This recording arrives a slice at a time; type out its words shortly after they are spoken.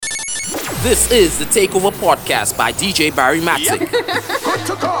This is the Takeover podcast by DJ Barrymattic. Good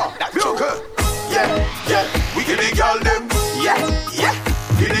to go. Beautiful. Yeah. We get the girl them. Yeah.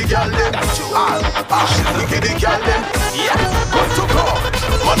 Get the girl them. We get the girl them. Yeah. Good to go.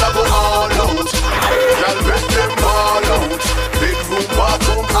 Wanna go all out. Girl make them all out. Bedroom,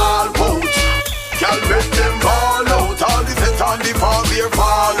 bathroom, all out. Girl make them all out. All the set on the farm here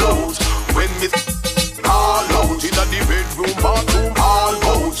fall out. When me all out inna the bedroom, bathroom, all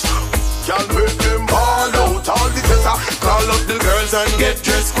out. Girl make them all out. All the set call up the girls and get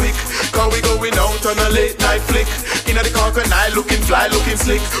dressed quick. Cause we going out on a late night flick. Inna the Conquer looking fly, looking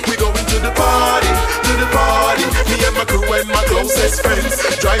slick. We going to the party, Me and my crew and my closest friends.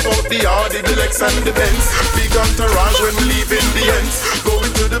 Drive out the Audi, the Lex and the Benz. Big entourage when we leaving the ends.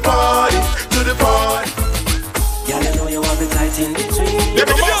 Going to the party. Yeah, I know you want the tight in between. Yeah,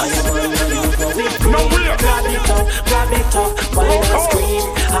 no real. Grab it up, wine and scream.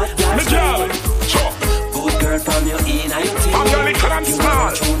 Hot girl scream. Good girl from your E19. I'm gonna cut and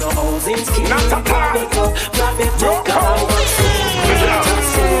smart. You know hoes in skin. Not a grab it up, girl, I want to see.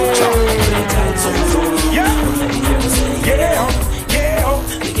 Tight zoom. Let me hear me say yeah.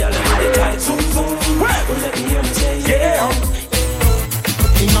 The girl in the tight zoom. Let me hear me say yeah.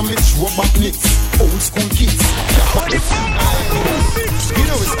 In a mix, robot nicks, old school kids. You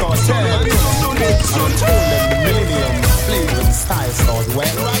know it's called tell. I'm told them the millennium flavor and style stars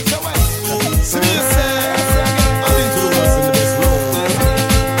well. Right away. So you say, I've been to the worst in the best road.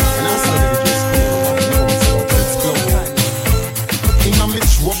 And I saw that it gets cool. It's global. In a mix,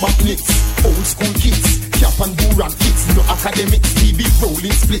 robot nicks, old school kids. Cap and Buran kids, no academics, TV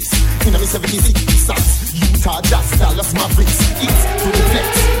rolling splits. In a me 76 sats, Utah Jazz, Dallas Mavericks. It's to the flex,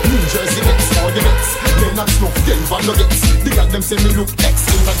 New Jersey Nets, all the Nets. Then not snuff, Denver Nuggets. They got them say me look X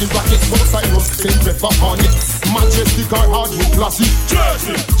in the Rockets. Both Cyrus, same River Hornets. Majestic or hardwood classy.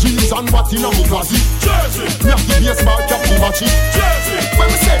 Jersey, jeans and what in a me classy. Jersey, me have the baseball cap the matchy. Jersey, when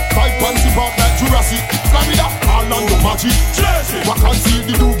we say 5 fancy park like Jurassic. Florida, Orlando Magic. Jersey, what can see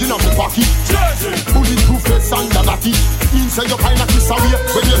the dude in a me pocket. Jersey, bulletproof face and the latte. Inside your kind of kiss away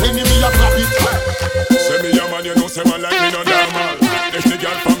when your enemy a clap it. Say me a man, you know say man like me no normal. If the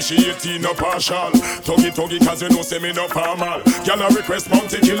girl from she 18 no partial. Tuggy cause you know say me no formal. Girl a request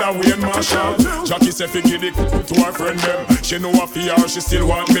Bounty Killer Wayne Marshall. Jackie say fi give it to her friend them. She know a fear she still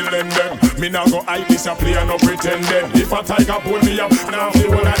want me lend them. Me now go hide this a play and no pretend them. If a tiger pull me up, now fi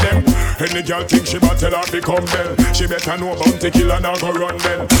one of them. Any girl think she better tell her fi come then. She better know Bounty Killer now go run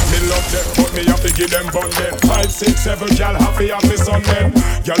then. Me love them but me have to give them bun then. 5, 6, 7 girl happy son then.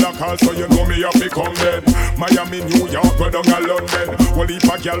 Girl a call so you know me have to come then. Miami, New York, go down a London. Well if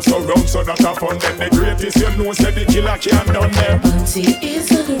a girl so round so that a fun then. The greatest you know say the killer can't done them. Bounty is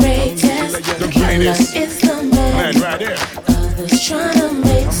the greatest. The greatest. Is the man right there. Others tryna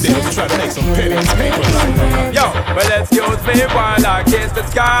make sense. Try to make some pennies. Yo, well excuse me while I kiss the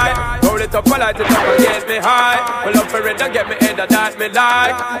sky. Roll it up, I light it up and get me high. Well up for it and get me in the that me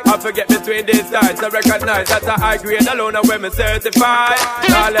like. I forget between these sides, I recognize that I high grade alone and when me certified.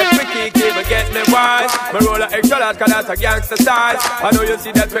 Now let me kick and get me wise. Me roll a extra large cause that's a gangster style. I know you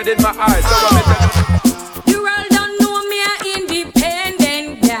see that red in my eyes, so I'm you all don't know me a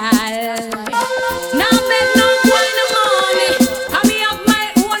independent girl. Now men no want no money. I me have my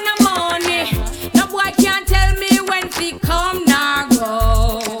own money. No boy can't tell me when to come now go.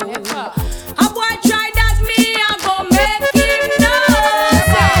 A boy try that me I go make him know.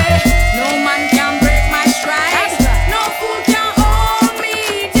 Say, no man can break my stride. No fool can hold me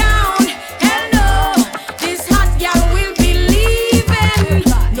down. Hell no, this hot girl will be leaving.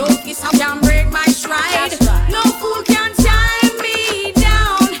 No kiss can break my stride. No fool can tie me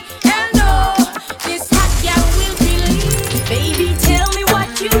down. Hell no, this hot girl will be leaving. Baby, tell me what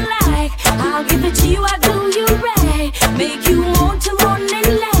you like. I'll give it to you, I'll do you right. Make you want to moan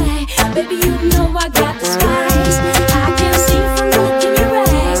and lie. Baby, you know I got the spice. I can see from looking in your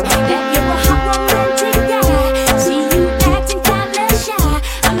eyes that you're a hot romantic guy. See you acting kinda shy.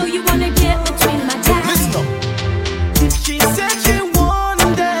 I know you wanna get between my thighs. Listen up. If she said she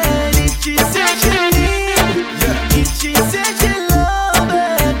wanted, if she said she needed, if she said she loved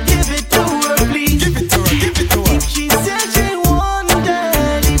it, give it to her, please. Give it to her. If she said she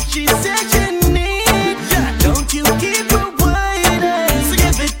wanted, if she said she needed, don't you keep her waiting. So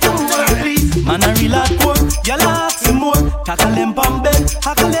give it to her, please. Man, I real hardcore, y'all ask me more. Tackle them on bed,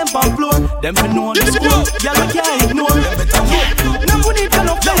 tackle them on floor. Them fi know the score, y'all can't ignore. No money can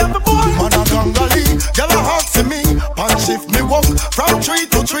no play up the board. Man a gangali, y'all a ask me. Pan shift me walk from tree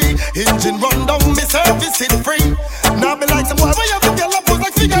to tree. Engine run down, me service it free. Now me like some boy, where you have to get up,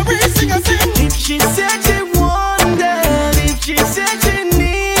 like figure sing a sing. If she said she wanted, if she said she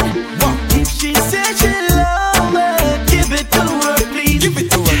needed,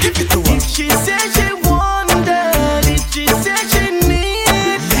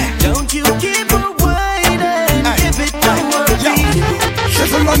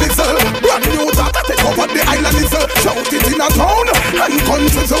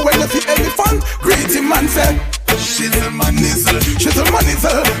 country, so when you see elephant, greet him and say, shizzle man nizzle,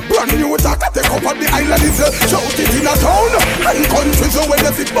 brand new attack, take up on the island is shout it in a town and country, so when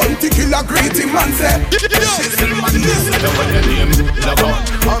you see bounty killer, greet him and say, shizzle man nizzle. When your name, log on,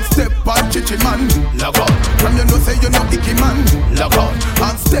 and step on chichi man, log on. From you know say you know icky man, log on,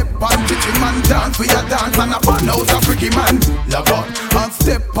 and step on chichi man, dance we a dance and a fun out a freaky man, log on, and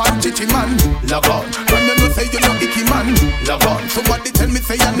step on chichi man, log on. From you know say you know icky man, log on. Somebody tell me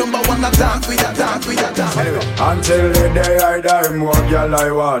say you number one a dance, we a dance, we a dance. Anyway. Until the day I die, more girl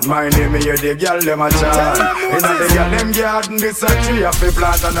I want. My name is the girl them a chant. Inna the girl them garden, this a tree of the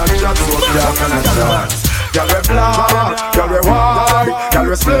plant and a chat, so girl can a chant. Girl we black, girl we white, girl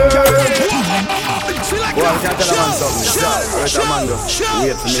we split. Boy, I can't tell a man something. Wait a man just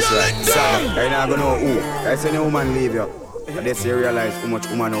wait for me right. I not gonna know who. I say the woman leave you. They say realize how much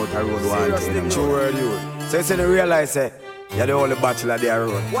woman out the road want. True word you. So you say they realize say you're the only bachelor there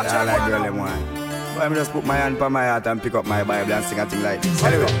road. I like girl them want. I'm just put my hand on my heart and pick up my Bible and sing a thing like this.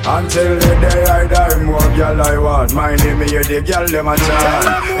 Anyway, until the day I die, more girl I want. My name is the girl them a chant.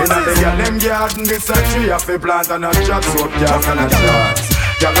 Inna the girl them garden, this a tree of a plant and a chat, so girl can a chant.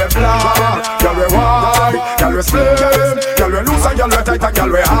 Girl we black, girl we white, girl we slim, girl we loose and girl we tight and girl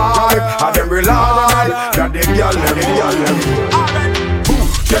we high. And them rely that the girl them.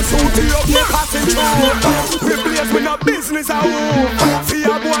 Guess who to up your passing through? We blaze with no business at home. See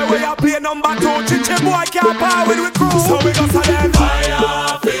a boy where you play number 2, chiche boy can't power with we crew. So we got to them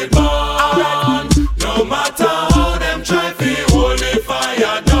fire fit burn. No matter how them try to hold the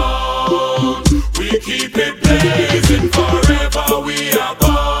fire down, we keep it blazing forever. We are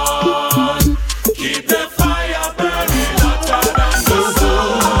born. Keep the fire burning hotter than the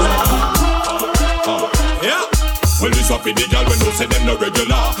sun. Yeah. Well, this up in the girl when you say them no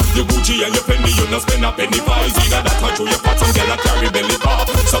regular. You Gucci and you Fendi, you no spend a penny for. It's either that or through your pot and girl a carry belly car.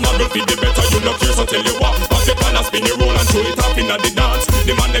 Some of them feed the better, you no care, so tell you what. Pop your pan and spin your roll and throw it up in the dance.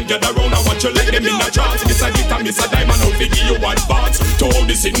 The man them gather round and watch you like them in a trance. Miss a glitter, miss a diamond, out to give you advance. To all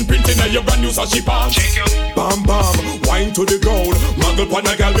the sitting printing and your brand new sashi pants. Bam bam, wine to the ground. Muggle pon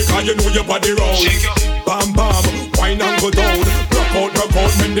a girl because you know your body round. Bam bam, wine and go down. Rock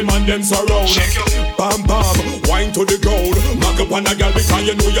out, make the man them surround. Bam bam, wine to the ground. Muggle pon a girl because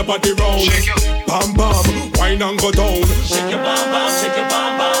you know your body round. Bam bam, wine and go down. Shake your bam bam, shake your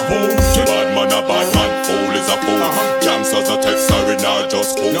bam bam. Boom, bad man a bad man, fool is a fool. Gangsters a text, sorry now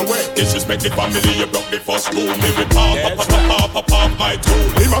just cool. Disrespect the family, you broke the first rule. Me with pop my tool.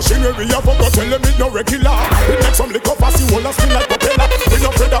 The machinery I forgot, tell them it no regular. We make some liquor fast, you hold us feel like propeller. We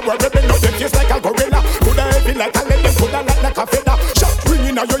no afraid of worry, they know them face like a gorilla. Coulda heavy like a lead, them coulda like a feather. Shot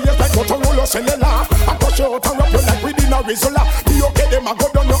ringing out your ears like Motorola cellular. I push you out and wrap you like within a Rizzola. Be okay, them a go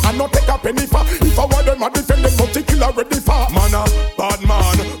down you and not take a penny for. If I want them a defend them, not kill ready for. Man a bad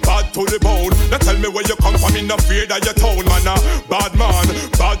man, bad to the bone. Now tell me where you come from, in the fear that your town. Man a bad man,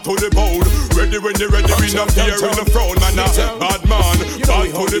 bad to the bone. Ready when you're ready, we no fear in the throne. Man a bad man, bad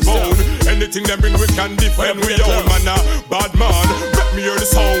to the bone. Anything them bring we can defend we own. Man a bad man, let me hear the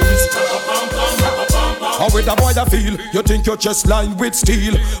sounds. How with a boy I feel, you think your chest lined with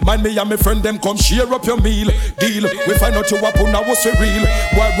steel. Mind me and my friend them come share up your meal. Deal, we find out you up on now what's real.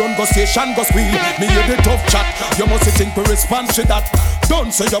 Boy run go station go squeal. Me hear the tough chat, you must think we respond to that.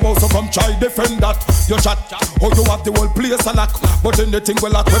 Don't say you about to come try defend that. You chat, oh you have the whole place a lock. But anything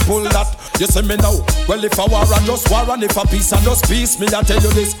will lock we pull that. You say me now, well if a war and just war and if a peace and just peace. Me I tell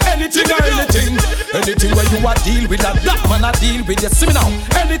you this, anything or anything. Anything where you a deal with that man a deal with. You see me now,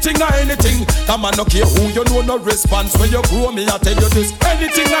 anything or anything. Come on no care who you know no response. When you grow me I tell you this,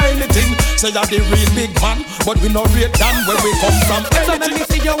 anything or anything. Say you're the real big man, but we no rate than where we come from. So let me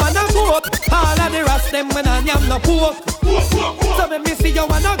see you wanna go up. All of the rest them when I am no pork. So let me see you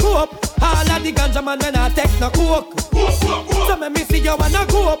wanna go up. All of the ganja man when I take no coke. So let me see you wanna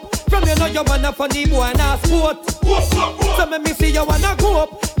go up. From you know you wanna funny boy and a sport. So let me see you wanna go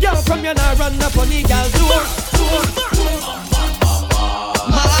up. Girl from you now run up funny girl door.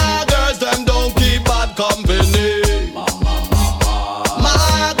 My girls them don't keep bad company.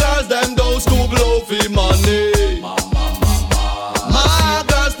 My girls them don't stoop low for money. My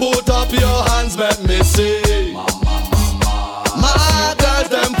girls put up your hands, let me see. My girls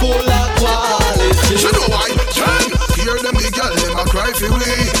them full of quality. You know why? Hear them the girl, them a cry for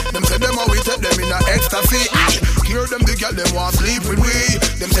we. Them say them a we take them in a ecstasy. Hear them the girl, them want sleep with we.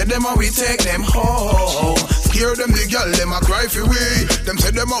 Them say them a we take them home. Hear them the girl, them a cry for we. Them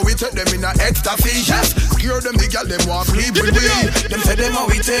say them a we take them in a ecstasy. Yes. Hear them the girl, them want sleep with we. Them say them a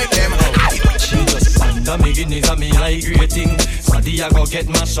we take them. She just under me guineas and me like greeting. Smaddy I go get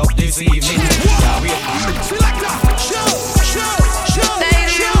mashed up this evening. Can't wait. Selector, show, let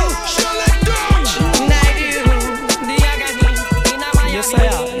go. Yes, I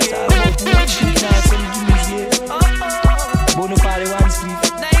am. Bonafide one sleep.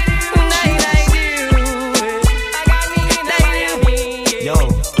 Yo,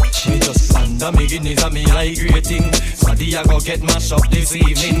 me just panda me guineas and me like great thing. Smaddy I go get mashed up this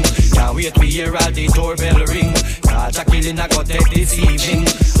evening. Can't wait to hear all the doorbell ring. Cause a killing I go take this evening.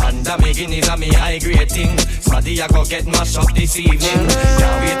 Panda me guineas and me high great thing. Smaddy I go get mashed up this evening.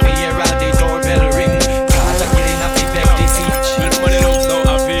 Can't wait to hear all the doorbell ring. Cause a killing I fi take this evening. Everybody looks so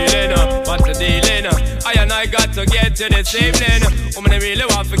appealing, what's the dealing? I got to get to this evening. Woman, I really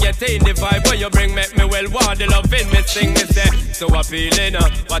want to get in the vibe where you bring make me well want the loving me sing me say so appealing.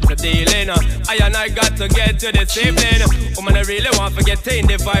 What's the dealing? I got to get to this evening. Woman, I really want to get in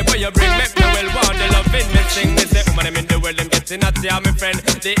the vibe where you bring make me well want the loving me sing me say woman, I'm in the world them getting at ya my friend.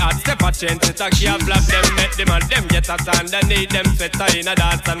 The hot step a change it a can't flap them make them and them get a stand and need them sweater in a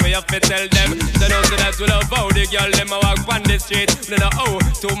dance and we have to tell them. They know so that we love how the girl them a walk on the street. They know how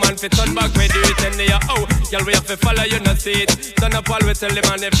 2 man fit turn back we do it and they are how girl we have to follow you no see it. Turn up all we tell them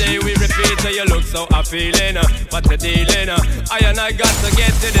and if they we repeat so you look so appealing. What's the dealing? I got to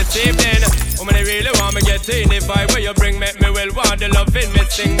get to this evening. Woman, I really want me get in the vibe where you bring make me well want the loving me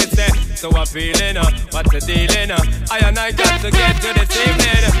sing me say so appealing. What's the dealing? I got to get to this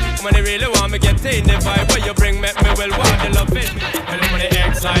evening. Woman, I really want me get in the vibe where you bring make me well want the loving me. Well, when they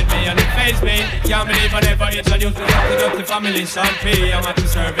excite me and it faze me, can't believe I never introduced myself to the family champagne. I'm at the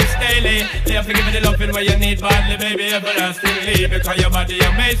service daily. They have to give me the loving where you need badly, baby, everlastingly. Because your body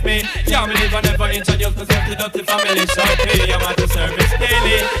amaze me. Can't believe I never introduced myself to the family champagne. I'm at the service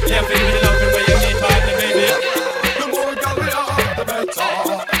daily. They have to give me the loving where you need badly, baby. The more girl we have, the better.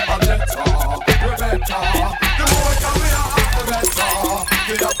 And better, the better. The more girl we have, the better.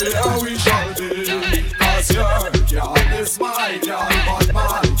 The happier we shall be. Cause your girl is my girl, but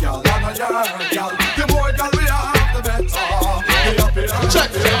my girl and your girl. The more girl we have, the better. The happier.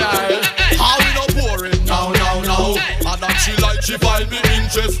 Check it out. How we no boring now. And that she like she find me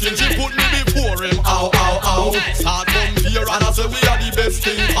interesting. She put me before him. Ow. Start come here and I say we are the best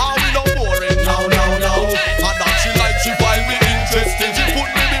thing. How we no boring now. And that she like she find me interesting. She put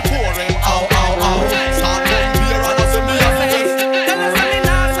me before him. Ow. Start come here and I say we are the best thing. Tell us something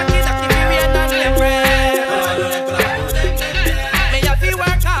now, so kid, I keep you in on your friend. Me have to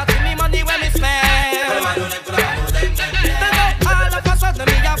work hard to me money when me spend. Then all of a sudden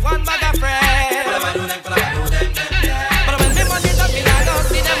me have one bag of friends. But when the money come in, I don't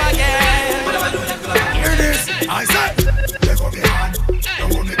see them again. Hear this, I said. They go behind, they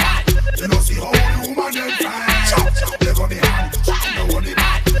want me back. You know see how the woman them find. They go behind, they want me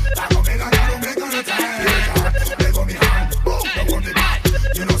back. That go make a time. They go behind, they want me back.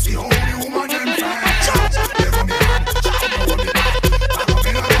 You know see how the woman them find. They go behind, they want me back. That go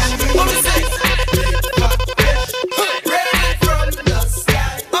make a time. What we say? Rain from the sky,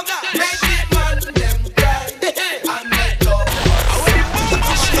 make it man them cry, and make love.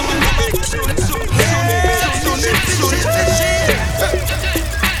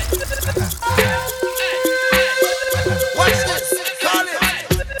 Watch this, call it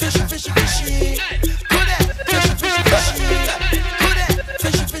fishy. Could it? Fishy. Could it?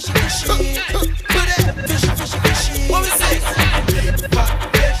 Fishy. Could it? Fishy. What we say? Big fat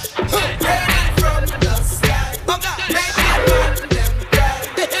fish, raining from the sky, make it man them cry,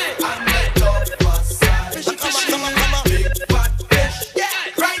 and make love aside. Fishy. Big fat fish,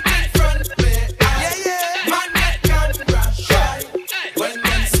 right in front of me. Man get camera shy when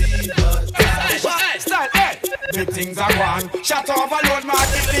them see the guy. Style, hey. Big things are gone. Shut overload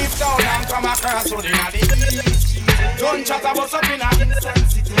market, leave town and come across road in the east. Don't chat about up in a instant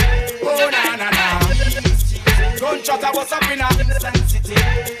city. Oh na. Don't chat about up in a instant city.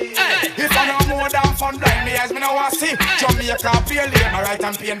 Hey, if I know more than fun blind me eyes, me no want see Jamaica pay lane, my right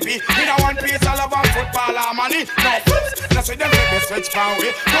and PNP. Me no one piece of love and football or money. No fools, no see them with the switch pound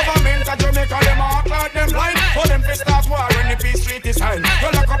way. Government of Jamaica them act like them blind. For them fi start war when the peace treaty sign.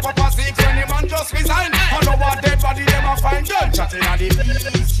 Well look up a six when the man just resign. I know what dead body them a find. Gun chat in a the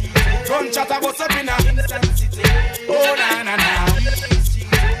peace. Gun chat about up in a instant city. Oh na.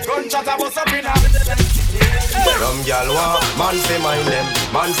 Gun chat about up in a instant city. Some gyal want man fi mind them,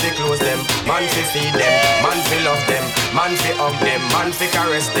 man fi close them, man fi feed them, man fi love them, man fi hug them, man fi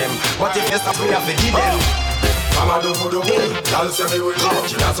caress them. What if you stop me have to give them? Mama do for the boom, girl say me will go.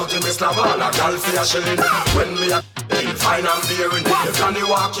 She dance out in me slavana, girl fi a shilling. When me a fine and bearing, if Johnny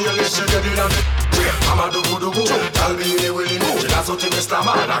walk here, she get in a Mama do for the boom, girl be willing. She dance that's what me slam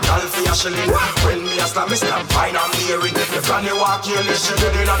on a girl for a shilling. When me a slam, me slam fine and bearing. If you walk here, listen to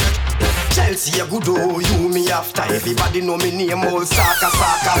the lot. Chelsea a good oh, you me after. Everybody know me name all Saka.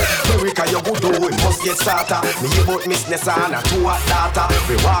 America you good oh, we must get started. Me about Miss Nessa and a 2 hot data.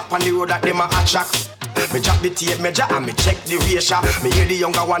 We walk on the road that them a attract. Me drop the tape measure and me check the ratio. Me hear the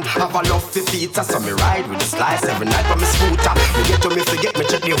younger one have a love for pizza, so me ride with the slice every night on me scooter. Me get to me forget, me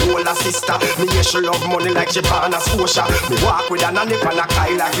check the whole a sister. Me hear she love money like she born a Scotia. Me walk with a nanny pan a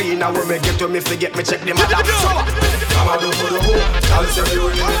Kyla Green. And when me get to me forget, me check the mother. So I'm a do for the hoop, I'll say you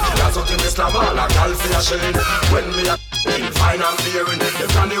in. That's what me slam on a girl for a shilling. When me a fine and bearing.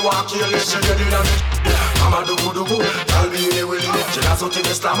 If you walk here, listen to the I'm a do I'll be in the willing. She that's what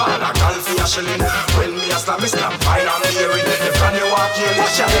me slam on a girl for a shilling. When me a slam, me slam fine and bearing. If you walk here,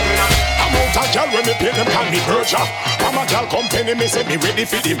 listen to the I'm out a girl when me pay them call me merger. I'm a girl company, me say me ready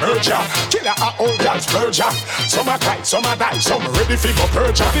for the merger. Killer a old girls merger. Some a cry, some a die, some ready for go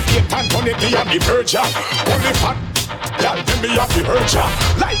purger. The paint and money, me and the merger. Only fat girl, then me have the urger.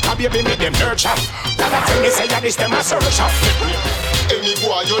 Like a baby, me them nurture. Tell a thing me say, yeah, this them a searcher. Any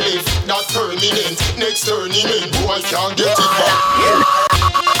boy you live, not permanent. Next tournament, boy can't get it back.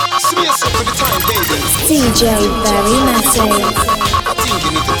 Space up to the time, baby. DJ Barrymattic. I think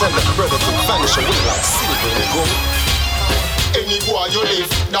you need to tell that brother to vanish away like silver and gold. Any boy you live,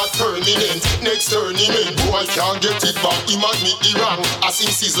 not permanent. Next tournament, boy can't get it back. Him admit the wrong, as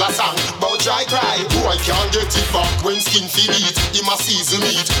him sizzler song. But dry cry, boy can't get it back. When skin feed it, him a season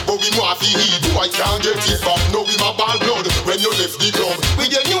meat. But we want to eat, boy can't get it back. Now him a ball blood when you left the club.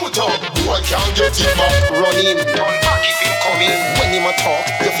 With your new top, boy can't get it back. Run him, don't back if him coming. When him a talk,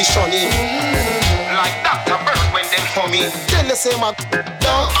 you fish on him. Like Dr. Bird when them coming. Tell us say my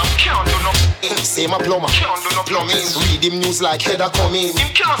dog, I can't do no. Say my plumber, can't do no plumbing. Read him news like header coming. Him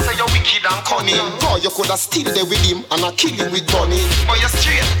can't say you're wicked and cunning. Boy, you coulda still there with him and I kill him with gunning. Boy, you're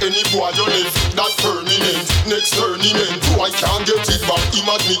straight. Any boy you live, not permanent. Next tournament, boy can't get it back. Him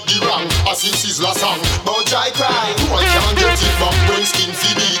admit the wrong, as him sizzler song. But I cry, boy can't get it back. When skin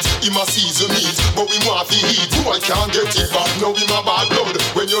feed it, him a season meat. But we want to eat, boy can't get it back. Now him a bad blood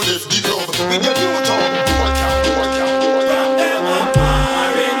when you left the club. With your new tongue, boy can't. From them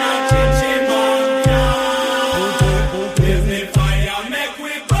apart in a chinchin man can. Give me fire, make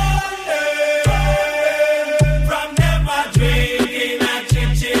we burn them. From them a drink in a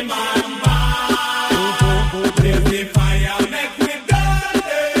chinchin man bar. Give me fire, make we burn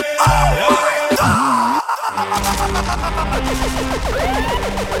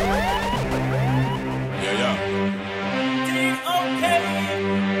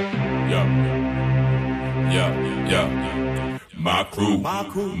Yeah. My crew,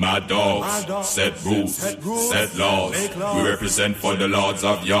 my dogs, set rules, set laws. We represent for the lords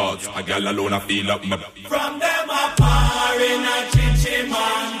of yards. A gal alone, I feel up my. From them apart in a chinchin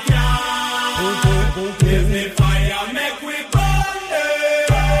man can. Give me fire, make we burn them.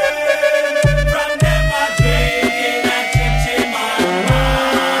 From them a drink in a chinchin man bar.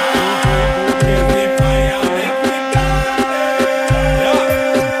 Give me fire, make we burn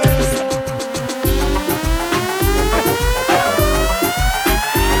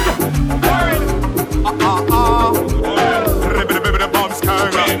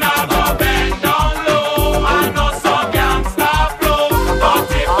We not go bend down low, and no so gangsta flow.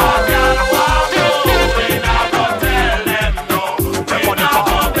 But if a girl want go, we not go tell them no. We not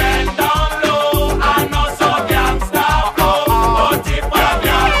go bend down low, and no so gangsta flow. But if a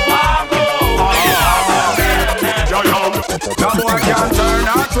girl want go, we not go tell them no. No boy can turn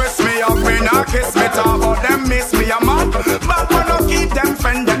or twist me up, me not kiss me, talk about them miss me a man. But we no keep them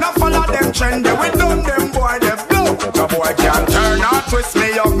friend, they no follow them trend, they we done them boy they blow. No boy can turn or twist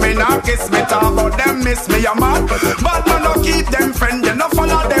me up, me not kiss me, talk about them miss me a man. But we no keep them friend, they no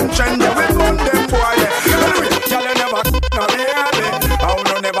follow them trend, they we done them boy they. Anyway, tell you never no baby, how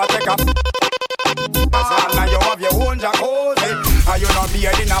you never take a. Now you have your own jacuzzi, and you not be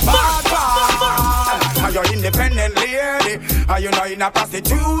in a bad bar. And you're independent lady, and you know in a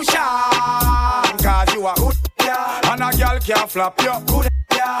prostitution. Cause you are good, and a girl can't flap you good.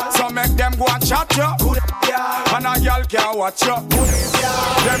 So make them go and chat you good, and a girl can't watch you good.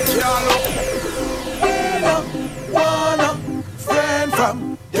 Them can't look. We don't wanna friend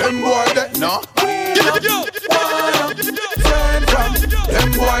from them boy that no. We don't wanna friend from them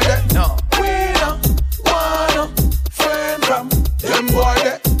boy that no. We don't wanna friend from them boy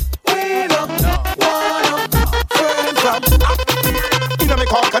that. We don't wanna friend from. Inna me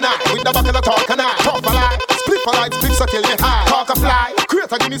cock and I, with the back of the talk and I. Talk for life, split for life, split so kill me high. Talk a fly,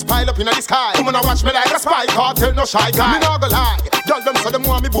 create a Guinness things pile up in the sky. Woman a watch me like a spy, cartel no shy guy. Me no go lie, y'all them say them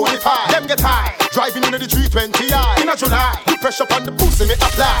want me bonify. Them get high, driving into the 320i. In a July, the pressure on the pussy me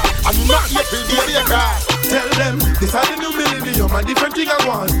apply. I'm not here till the day cry. Tell them, this is the new millennium, a different thing I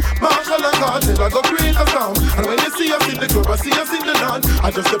want. Marshall and cartel, I go create a sound. And when you see us in the club, I see us in the land.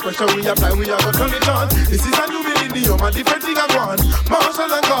 And just the pressure we apply, we are gonna turn it on. This is a new millennium, a different thing I want.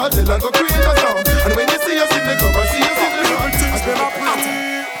 Marshall and cartel, I go create a sound. And when you see us in the club, I see us in the land. I spend a pretty.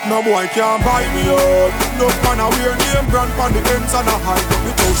 No boy can't buy me out. No man a wear name brand on the ends and a hide.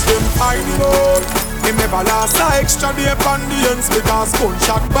 Me touch them tiny out. Him never last a extra day on the ends because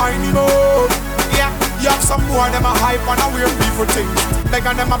gunshot bind him out. Yeah, you have some more them a hype and a wear people things. Beg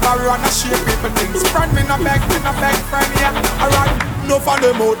and them a borrow and a share people things. Friend me no beg, friend, yeah. Alright, no for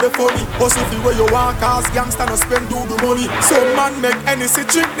them out the funny. But if you where you want cause gangsta no spend do the money. Some man make any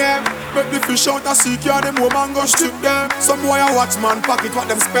trick them. Make the fish out a seek ya, them woman go strip them. Some boy a watch man pocket what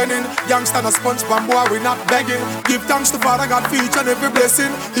them spending. Gangsta no sponge pan boy we not begging. Give thanks to Father God for each and every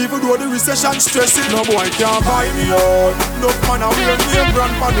blessing. Even though the recession stressing. No boy can't buy me out. No man a wear name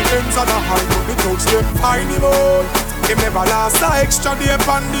brand pan the ends and a hide. But the thugs them find him out. Him never last a extra day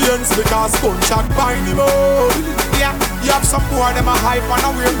pan the ends because gunshot bind him out. Yeah, you have some boy them a hype and a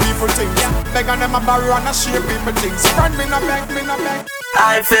wear people things. Yeah, beg and them a borrow and a share people things. Friend me no beg, me no beg.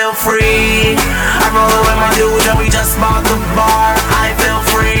 I feel free. I'm rolling with my dudes and we just bought the bar. I feel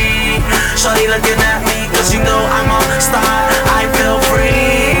free. Shorty looking at me cause you know I'm a star. I feel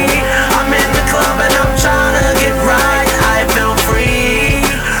free. I'm in the club and I'm trying to get right. I feel free.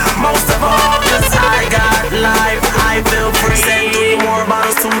 Most of all cause I got life. I feel free. Send 3 more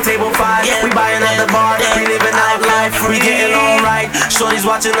bottles to table 5. Yeah. We buying at the bar. We living out life. We getting alright. Shorty's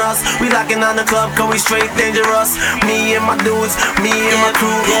watching us. We locking on the club cause we straight dangerous. Me and my dudes, me and my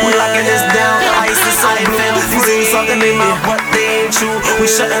crew. We locking this down. Ice is so blue. These dudes talking they mouth but they ain't true. We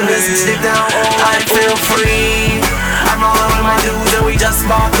shutting this shit down. Oh, I feel free. I'm rolling with my dudes and we just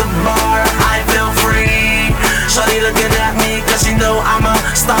bought the bar. I feel free. Shorty looking at me cause she know I'm a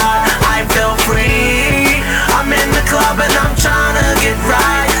star. I feel free. I'm in the club and I'm trying to get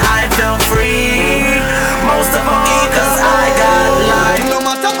right. I feel free. Most of all cause I got life. No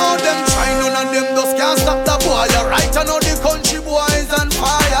matter how them try, none of them just can't stop the boy. You're right, I know the country boy is on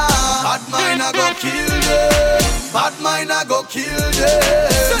fire. Bad mind I go kill them. Bad mind I go kill them.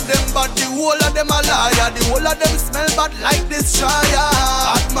 Say them but the whole of them a liar. The whole of them smell bad like this shire.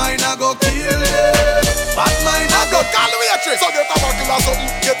 Bad mind I go kill them. Bad mind I go call me a trick. So get a bottle or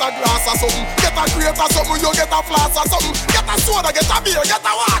something, get a glass or something, get a crate or something, you get a flask or something, get a soda, get a beer, get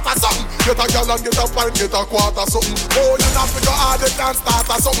a water something, get a gallon, get a pint, get a quarter something. Oh, you not figure hard, you can't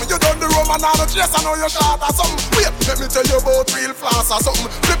start or something. You done the rum and all the chase, I know you're short or something. Wait, let me tell you about real flask or something.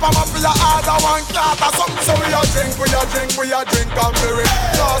 Flip them up for your harder one clot or something. So we a drink and berry.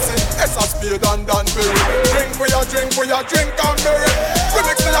 Classy, it's a speed and Dan Berry. Drink and berry. We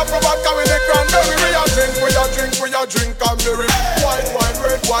mix it up for vodka with the cranberry. We a drink and berry. White wine,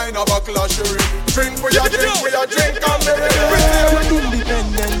 red wine, have a clash sherry. Drink and berry.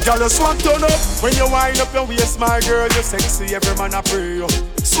 Independent, girl, you swag turn up. When you wind up your waist, my girl, you sexy, every man a pray you.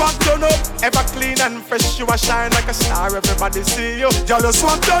 Swag turn up, ever clean and fresh, you a shine like a star, everybody see you. Girl, you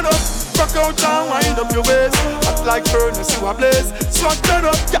swag turn up, rock out and wind up your waist. Hot like furnace, you a blaze. Swag turn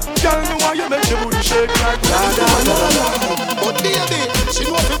up, girl, me want you make your booty shake like la la la la. But baby, she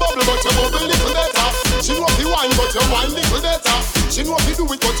know fi bubble but you bubble little better. She know fi wine but you wine little better. She know fi do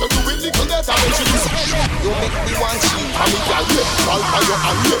it but you do it little better. When she do you make me want cheap and me gal yeah. Fall for your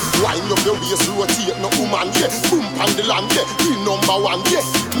hand yeah. Wind up your waist, rotate no woman yeah. Boom on the land yeah. Be number 1 yeah.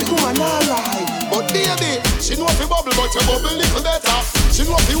 Me woman alright. But baby, she know fi bubble but you bubble little better. She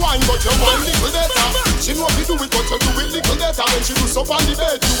know fi wine but you wine little better. She know fi do it but you do it little better. When she do up on the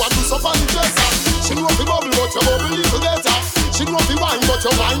bed, you want to up on the dresser. She know fi bubble but you bubble little better. She know fi wine but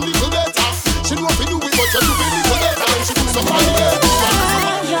you wine little better. She know fi do it but you do it little better. When she do up on the bed, you want to.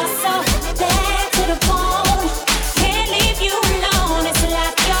 You're so bad to the bone. Can't leave you alone. It's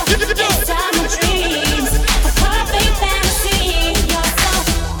like you're inside my dreams. A perfect fantasy. You're so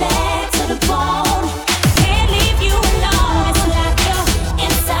bad to the bone. Can't leave you alone. It's like you're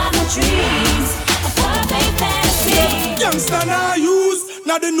inside my dreams. A perfect fantasy. Youngster now use,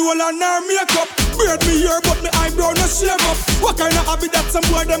 now the Nolan or makeup. Beard me here but me eyebrow no shave up. What kind of habit that some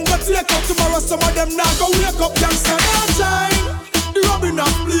boy them got take up? Tomorrow some of them now go wake up. Youngster now shine, the rubbing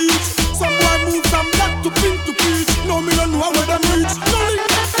of bleach. Some boy move from black to pink to peach. No me no know where them reach. No link,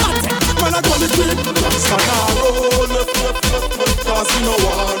 man I go the quick. Youngster now roll left. Cause we no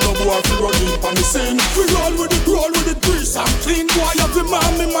want no boy fi run in for me sin. We roll with it grease and clean. Boy have the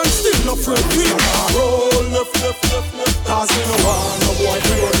man, me man still no afraid. We now roll left. cause we no want no boy to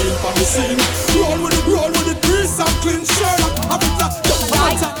run in from the scene. Roll with the grease and clean shirt. I think that the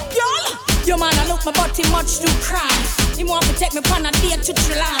water. Your man, I look my body much too cry. He want to take me on a date to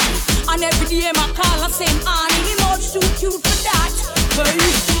July. And every day my call I say on. He much too cute for that. Hey,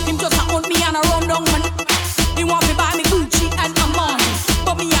 him just a hunt me and a run down man. He want me buy me Gucci and a money.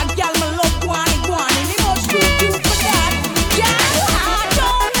 But me a gal me love guani. He much too cute for that. Gal, I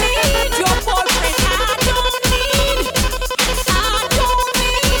don't need your boyfriend. I don't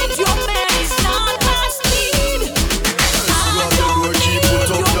need your man. It's not my speed. You have the door key, put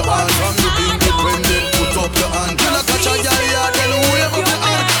up your hand. From you independent, put up your hand. Can I catch a gal here, then wave up your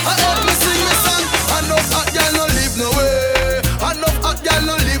hand. I help me sing me song. Enough hot gal no live no way. Enough hot gal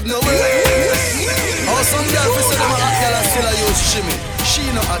no live no way. Oh, some gal fi say them a hot gal and still a use shimmy. She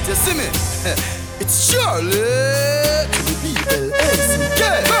no hot, you see me? It's Charlie to the B-L-S-K.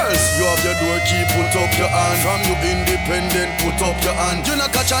 Girls, you have your door key, put up your hand. From you independent, put up your hand. You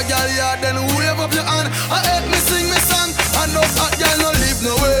not catch a gal here, then wave up your hand. I help me sing me song. Enough hot gal no live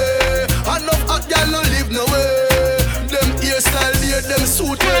no way. Enough hot gal no live no way. Them hairstyle there, them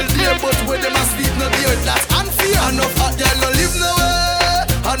suit well there, but when them asleep no there, that's unfair. Enough hot gal no live no way.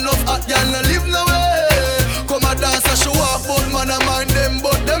 Enough hot gal no live no way. Come a dance and show off, but man a mind them,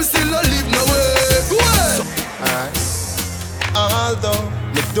 but them still no live no way. Go ahead. Although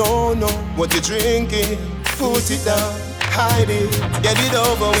you don't know what you're drinking, put it down, hide it, get it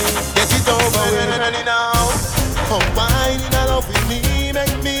over with, get it over with. Now, come wine in a love with me,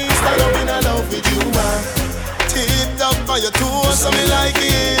 make me stand up in a love with you, man. Tipped up for your toes, so me like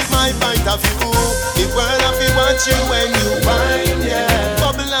it, my point of view. The world of it watch you when you wine, yeah.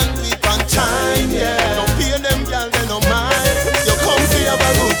 Bubble and flip and chime, yeah. Don't pay them girl, they no mind. You come for your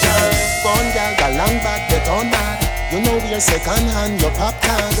good time. One girl, got long back, get on that. You know we're second hand, your pop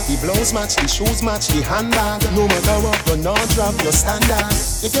tag. The blouse match, the shoes match, the handbag. No matter what, you not drop your standard.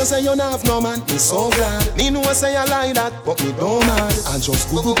 If you say you not have no man, me so glad. Me know say I lie that, but me don't mad. And just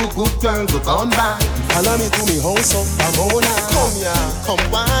good girl, go on back. Follow me to me house up, Ramona. Come here, come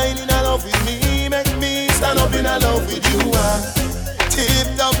wine in a love with me. Make me stand up in a love with you.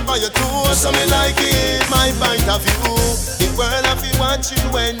 Tipped up by your toes, so me like it, my point of view. The world of it watch you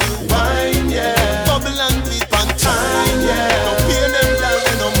when you wine, yeah. Bubble and flip and time, yeah. Don't pay them down,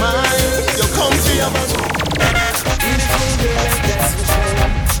 they no mind. You come to your man.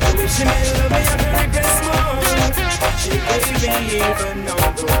 She may love me and regress more. She baby even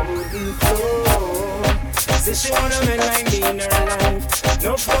on the wooden floor. Say she want a man like me in her life.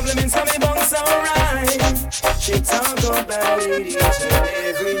 No problem in some bunks alright. She talk about it each and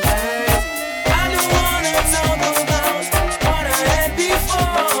every night. I don't wanna talk about what I had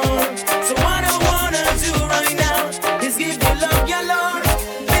before. So what I wanna do right now is give you love, your Lord.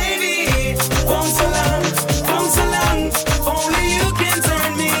 Baby, won't so long, only you can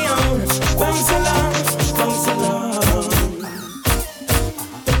turn me on. Won't so long, won't so long.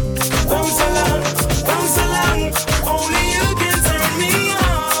 Won't so long, only you can turn me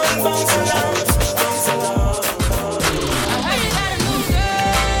on. Won't so long, won't so long.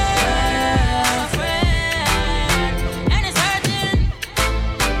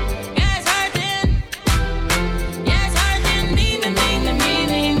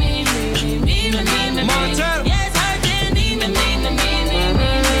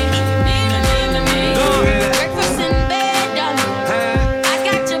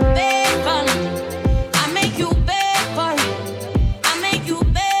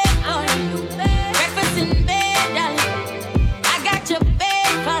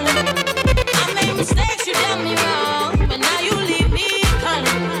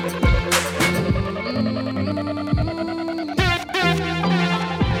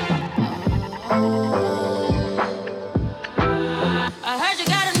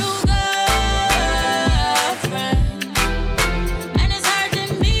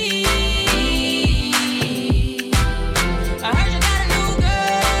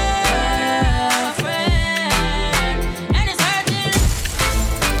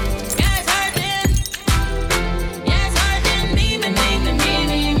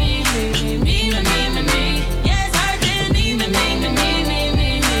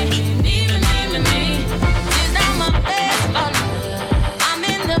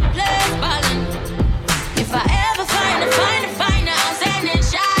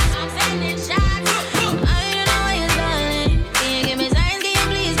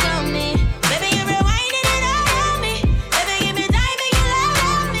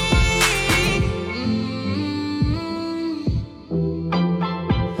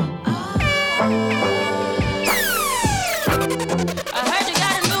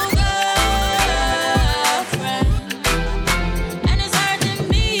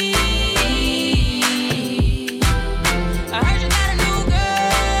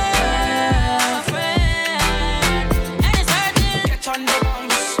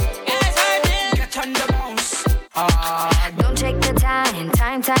 mind.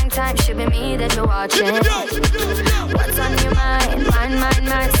 Time, should be me that you're watching. What's on your mind?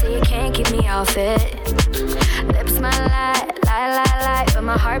 Mine, so you can't keep me off it. Lips smile lie, but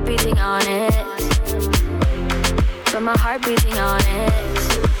my heart beating on it. So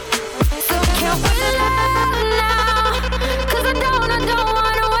can we love now? 'Cause I don't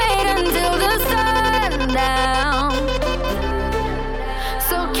wanna wait until the sundown.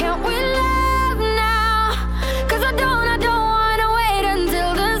 So can we love now? 'Cause I don't wanna wait until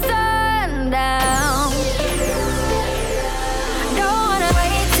the sundown. Don't wanna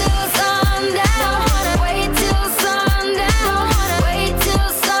wait till sundown. Wait till sundown. Wait till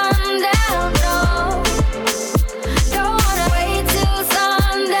sundown. No. Don't wanna wait till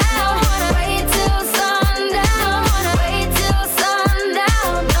sundown. Wait till sundown. Wait till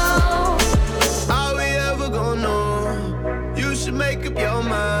sundown. No. Are we ever gonna know? You should make up your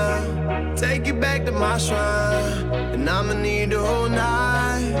mind. Take it back to my shrine. And I'ma need the whole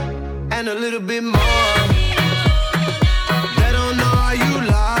night. And a little bit more. They don't know how you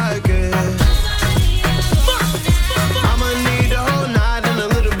like it. I'ma need the whole night and a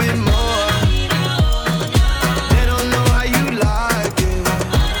little bit more. They don't know how you like it.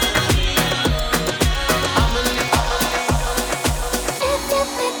 If you're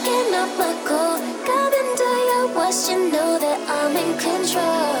picking up my call, come and do your worst, you know that I'm in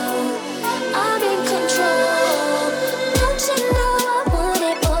control. I'm in control. Don't you know I want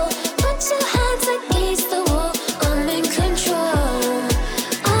it all? Put your hands against the wall. I'm in control.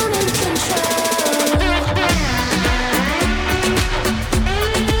 I'm in control.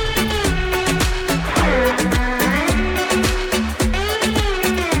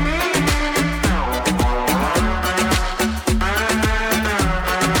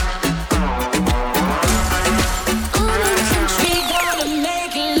 We gonna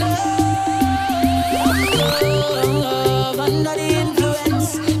make love under the influence,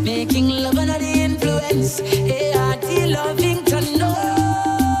 making love under the influence. Yeah, the loving to know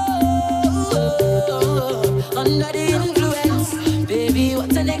under the influence, baby.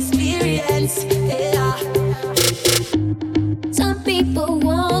 What an experience. Yeah. Some people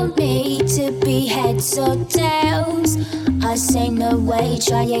want me to be heads or tails. I say no way,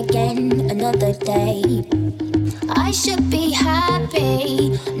 try again another day. I should be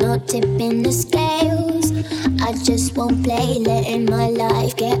happy, not tipping the scales. I just won't play, letting my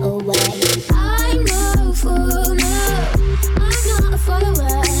life get away. I'm no fool, no, I'm not a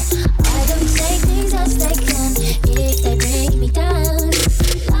follower. I don't take things as they come if they bring me down.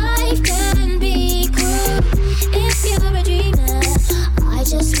 Life can be cruel if you're a dreamer. I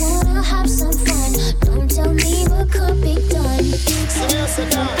just wanna have some fun. Don't tell me what could be done.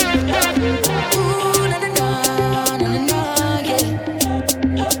 Ooh, na na na, na na na, yeah.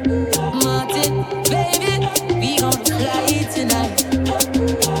 Martin, baby, we gon' fly tonight.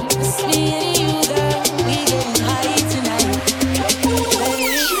 It's me and you, girl, we getting high tonight.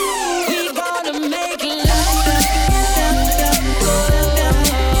 We gonna make love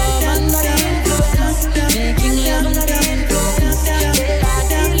under the influence, making love under the influence. Yeah, I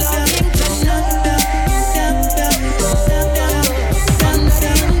do loving to know under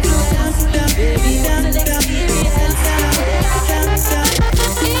the influence, baby. What an experience.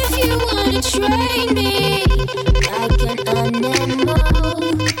 If you wanna train me like an animal,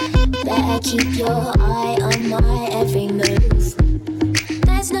 better keep your eye on my every move.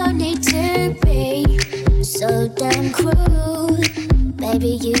 There's no need to be so damn cruel.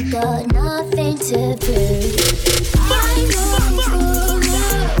 Baby, you got nothing to prove. I'm no fool, no,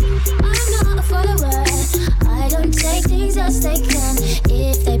 I'm not a follower. I don't take things as they come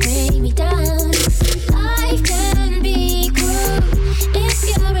if they bring me down. Life can be cruel if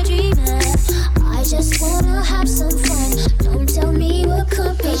you're a dreamer. I just wanna have some fun. Don't tell me what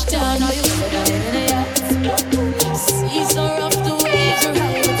could be done. Now you put it in the air. See so rough the waves are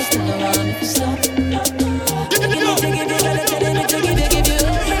high, but still around if you stop. Take it, take it, take it, give you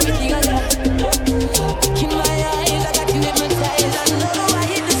everything I got. Look in my eyes, I got you hypnotized.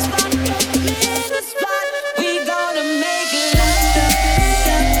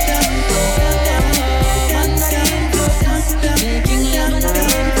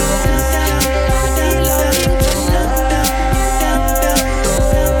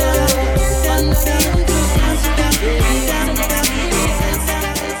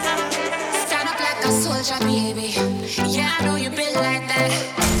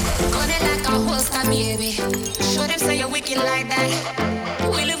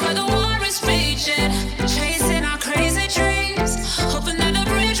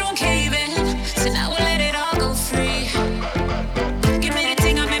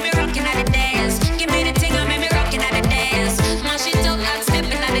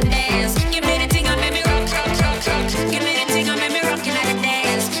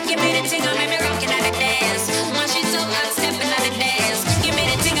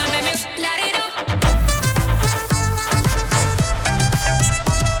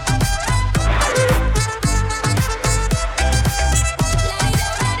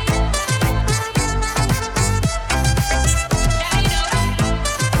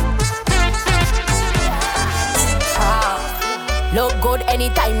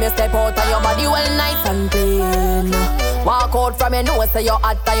 anytime you step out and your body well nice and clean. Walk out from your nose, say you're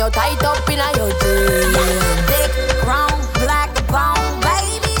hot and you're tight up in your jeans. Big, brown, black, brown,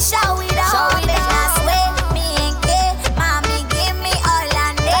 baby, show it out. Show it out. I swear, me and Kay, mommy, give me all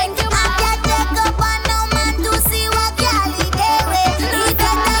I need. Thank you, I can't take up on no man to see what y'all is doing. He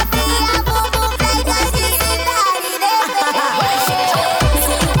said that me a boom boom like a kissy daddy there.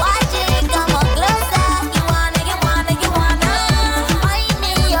 See you watching, come on closer. You wanna. Find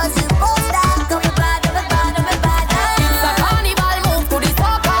me, you're supposed to come bad. It's a carnival, move to the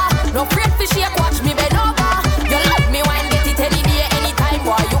soca. No afraid to shake, watch me bend over. You love me wine, get it any day, anytime,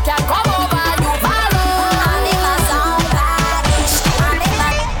 boy. You can come over, you follow. I'm in my zone, badish. I'm in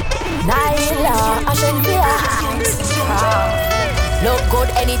my Naila, I should be look good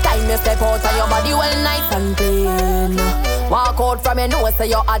anytime you step out and your body well nice and clean. Walk out from your nose, say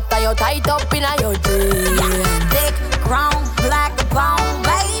you're hot and you're tight up in your jeans. big, brown, black, brown,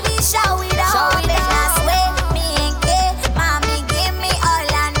 baby, show it out. Show it out. I swear, me and Kay, mommy, give me all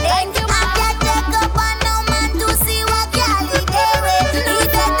I need. Thank you, I can't take up on no man to see what y'all is doing. He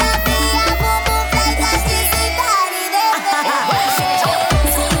said that me a boom boom like a kissy daddy there.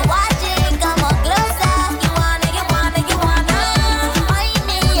 See you watching, come on closer. You wanna. Find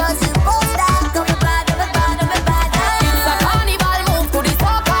me, you're supposed to come bad. It's a carnival, move to the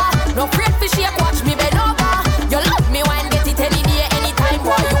soca. No afraid to shake, watch me bend over. You love me wine, get it any day, anytime,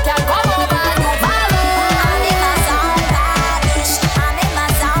 boy. You can come over, you follow. I'm in my zone, badish. I'm in my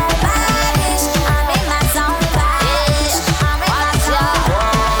zone, badish. I'm in my zone, badish. I'm in my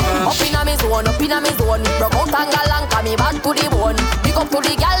zone. Up inna me zone, up inna me zone. Broke out and galang, come me back to the bone. Big up to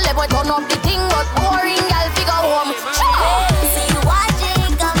the gal, let me turn up the thing, but boring gal figure home. See you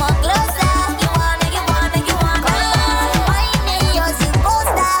watching, come on closer. You wanna. Find me, you're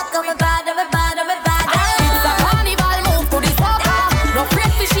supposed to come bad. It's a carnival, move to the soca. No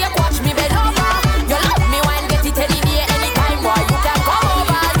afraid to shake, watch me bend over. You love me wine, get it any day, anytime, boy. You can come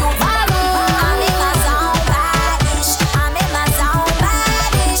over, you follow. I'm in my zone, badish. I'm in my zone,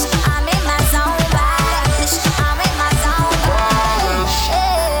 badish. I'm in my zone, badish. I'm in my zone, badish.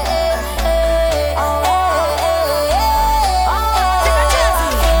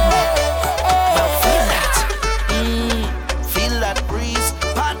 Feel that breeze,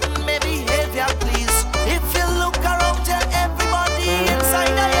 pardon my behavior, please. If you look around you, everybody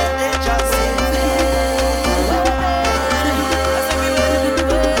inside of you, they just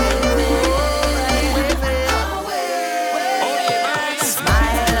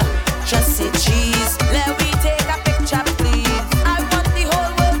smile, just say cheese. Let me take a picture, please. I want the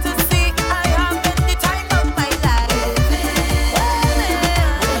whole world to see I have been the time of my life.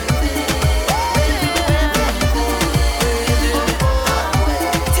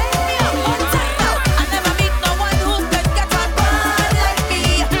 Take me out one time now. I never meet no one who could get on board like me.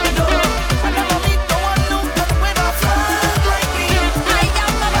 No, I never meet no one who could win a flag like me. I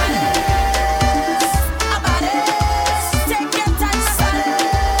am a baddest. Take your time, son.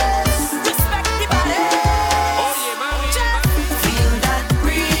 Respect the baddest. Just feel that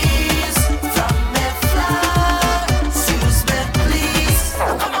breeze from me flag. Excuse me, please.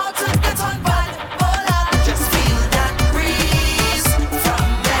 Come out and get on board. Just feel that breeze from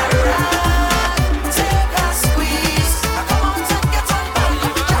me rag. Take a squeeze. Come out and get on board.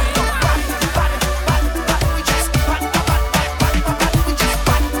 We just we just we just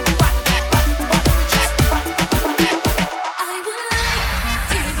I would like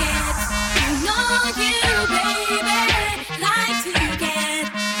to get to know you, baby. Like to get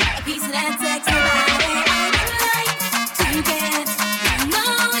a piece of that sexy body. I would like to get to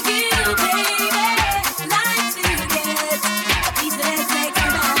know you, baby. Like to get a piece of that sexy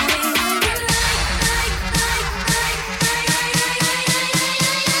body.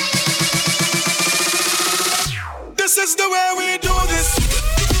 This is the way we do this.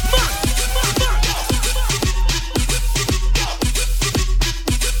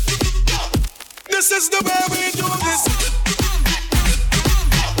 This is the way we do this.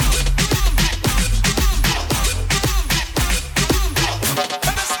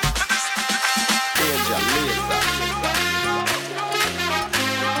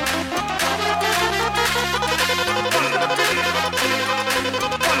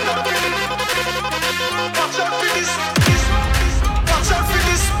 Watch out for this. Watch out for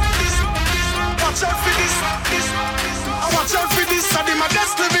this. Watch out for this. Watch out for this. I did my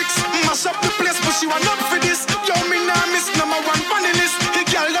best lyrics. Mash up the place, but she want up for this. Yo, me nah miss number one funny list. The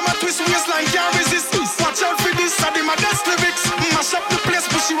girl them a twist waistline can't resist. Watch out for this. I did my best lyrics. Mash up the place,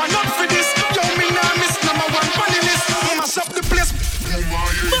 but she want up for this. Yo, me nah miss number one funny list. Mash up the place.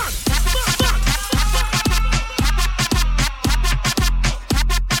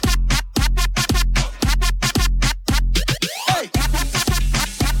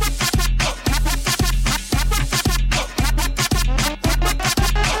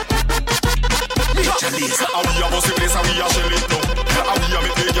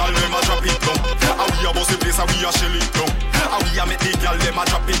 and we a shell it down. And we a make the girl them a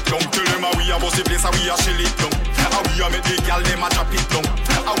drop it down. Tell them how we a bust the place and we a shell it down. And we a make the girl them a drop it down.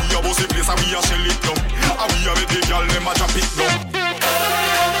 And we a bust the place and we a shell it down. And we a make the girl them a drop it down.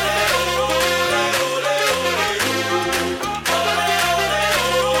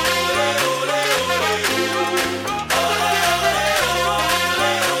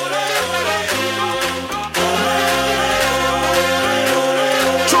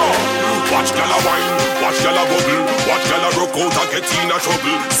 Watch gyal a wine, watch gyal a bubble, watch gyal a rock out and get in a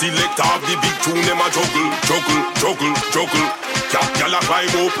trouble. Select have the big tune them a juggle, juggle, juggle, juggle. Gyal a climb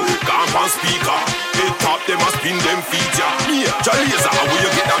up, camp and speaker. Head top them a spin them feet ya. Yeah, Jalazer, where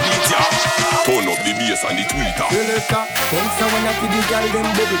you get that beat ya? Turn up the bass and the tweeter. Selector, come someone a the gyal them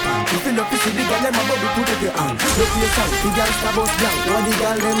bubble pan. If you love to see the gyal them a bubble, put up your hand. Look your song, the gyal star bust down. Know the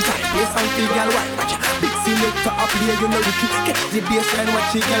gyal them tight, play song the gyal white. Watch big selector up here, you know Ricky. Get the bassline, watch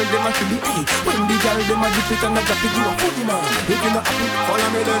the gyal them a feel it. Hey, when the gyal them a dip it and a drop it, you a funny man. If you not happy, follow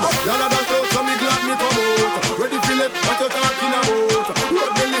me then. Gyal a dance out, so me glad me come out. Ready for it, what you talking about?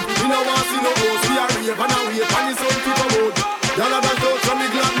 Road me lip, me no want see no host. We a rave and a wave, and it's on to come out. Gyal a dance out, so me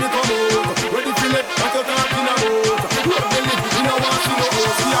glad me come out. Ready for it, what you talking about? Road me lip, me no want see no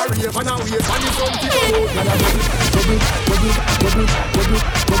host. We a rave and a wave, and it's on to come out. Gyal a bubble, bubble,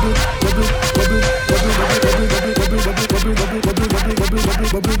 bubble, bubble,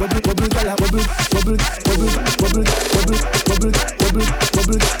 bubble, bubble, bubble, bubble,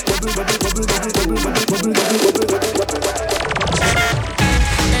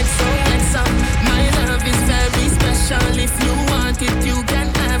 XOXO, my love is very special. If you want it, you can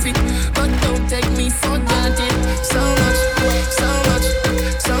have it, but don't take me for granted. So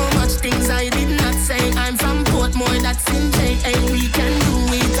much things I did not say. I'm from Portmore, that's in JA. We can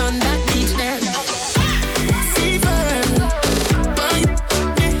do it on that beach there.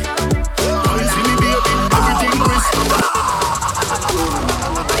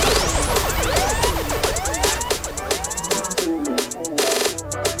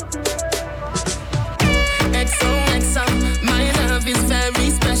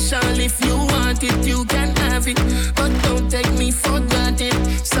 If you want it, you can have it, but don't take me for granted.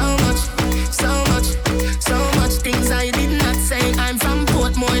 So much things I did not say. I'm from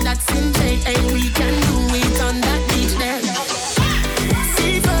Portmore, that's in JA. We can do it on that beach there.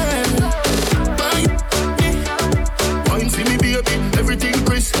 Fever, wine see me baby, everything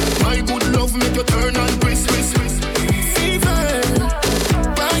crisp. My good love make you turn and twist. Fever,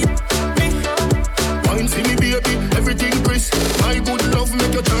 wine see me baby, everything crisp. My good love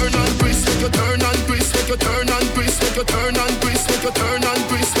make you turn and twist, make you turn and twist, make you turn and twist, make you turn and twist, make you turn and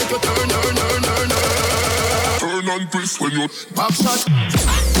twist, make you turn and twist when you back shot.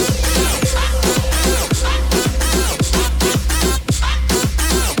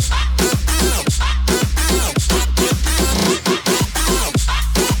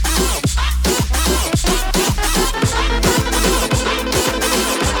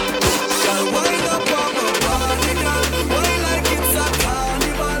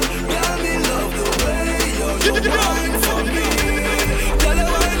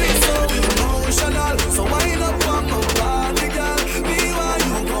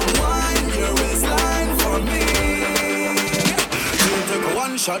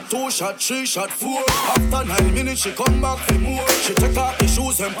 Shot, 2 shot, 3 shot, 4. After 9 minutes, she come back for more. She take off the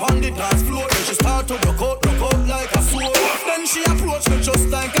shoes and pound the dance floor. Then she start to rock out like a sword. Then she approach me just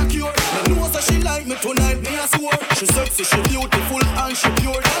like a cure. Me know that she like me tonight, me a swore. She sexy, she beautiful and she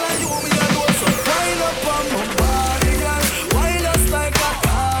pure. Girl, I you me alone, so wind up on my body, girl. Wind us like a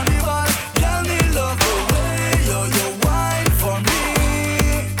carnival. Girl, me love the way you wine for me.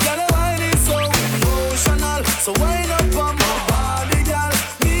 Girl, the wine is so emotional, so wind up on my body, girl.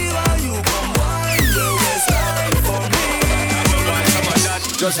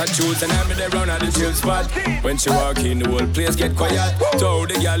 Just a choose and I'm in the round at the chill spot. When she walk in, the whole place get quiet. So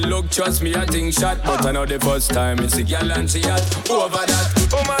the girl look, trust me, I think shot. But I know the first time it's the girl and she hot. Over that,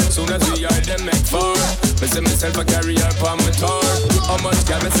 oh man, soon as we are them make four. Me see myself a carry her on my tour. How much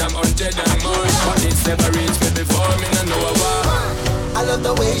can me some 100 and more? But it's never reached me before, me no know why. I love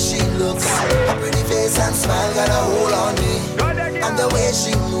the way she looks, her pretty face and smile got a hold on me. And the way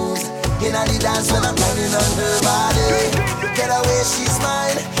she moves in the dance when I'm grinding on her body. Get away, she's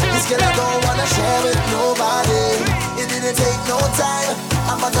mine. This girl I don't wanna share with nobody. It didn't take no time.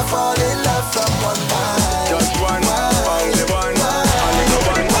 I'm about to fall in love from one time. Just one, only one, only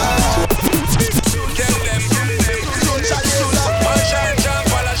no one. Tell them, don't shut you up. One shine, jump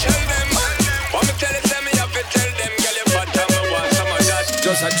while I shell them. Want me tell it, me have to tell them. Girl, you fat and me want some of that.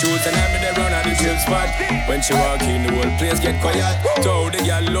 Just a choose and I'm in the run of the chill spot. When she walk in, the whole place get quiet. So the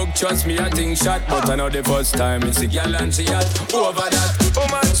girl look, trust me, I think shot. But I know the first time it's a girl and she hot. Over that,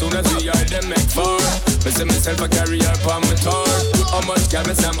 woman, soon as we are them make four. Me say myself a carry her on my tour. How much can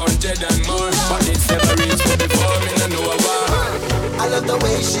me say I'm 100 and more? But it's never reached me before, me no know why. I love the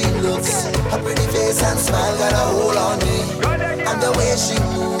way she looks, her pretty face and smile got a hold on me. And the way she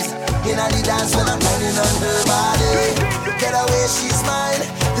moves, in the dance when I'm running on her body. Get away, she's mine.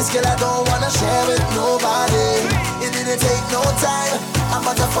 This girl I don't wanna share with nobody. It didn't take no time, I'm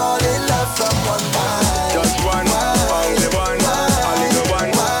about to fall in love from one time. Just one, only one, only the one,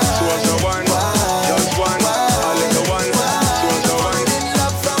 just the one. Just one, only the one, just the one. In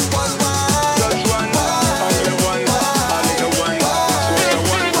love from one wine. Just one, only the one, only the one, just the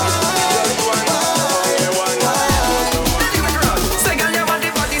one. Just one, only one, just the one. Say girl, you want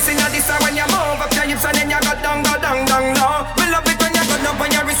the body, sing a this when you move up your hips and then you go down low. We love it when you go down on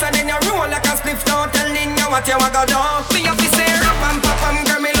your wrist and then you roll like a spliff. Don't telling you what you want go do. Me up to say rap and pop 'em,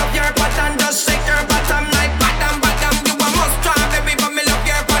 girl, me love your pattern. Just shake your bottom like bottom. You a must strawberry, but me love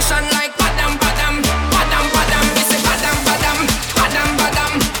your passion like bottom. Me say bottom.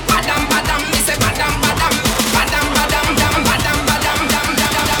 Me say bottom.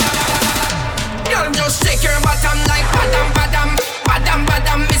 Girl, just shake your bottom like bottom.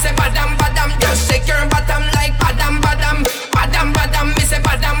 Me say bottom. Just shake your bottom like bottom. Me say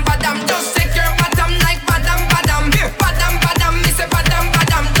bottom. Just shake your bottom like bottom. Me say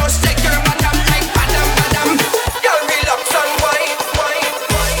bottom. Just shake your bottom like bottom. Girl, relax and wine.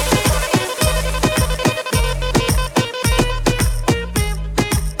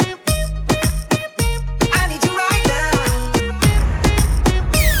 I need you right now.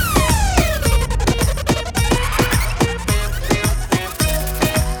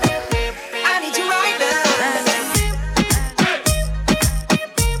 I need you right now.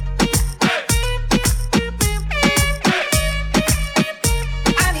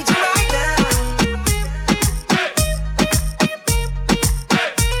 I need you right now.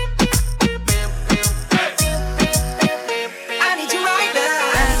 I need you right now.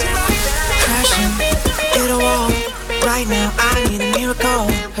 Crashing through the wall. Right now, I need a miracle.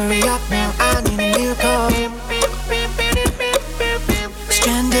 Hurry up now, I need a miracle.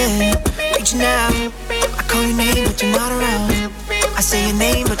 Stranded, reaching out. I call your name, but you're not around. I say your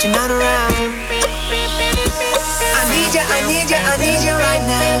name, but you're not around. I need you right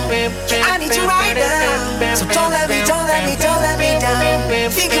now. I need you right now. So don't let me down.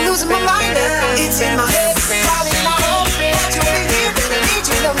 Think I'm losing my mind now. It's in my head, probably my home. You'll be here, but I need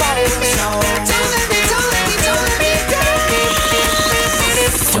you no matter what. So don't let me down.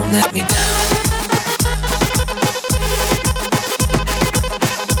 Don't let me down.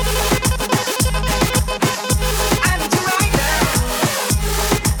 I need you right now.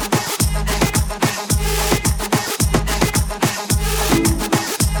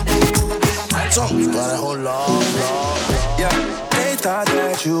 So, gotta hold on. Yeah, they thought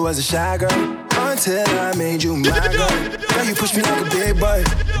that you was a shy girl until I made you my girl. Now you push me like a big boy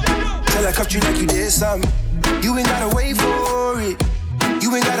till I cuffed you like you did something. You ain't gotta wait for it.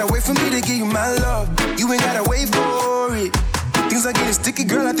 You ain't gotta wait for me to give you my love. You ain't gotta wait for it. Things are getting sticky,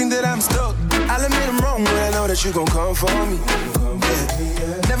 girl, I think that I'm stuck. I'll admit I'm wrong when I know that you gon' come for me.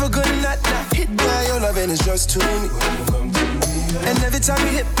 Yeah. Never gonna not hit by your love and it's just to me. And every time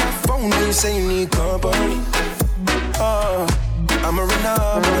you hit my phone, you say you need company. Oh, I'ma run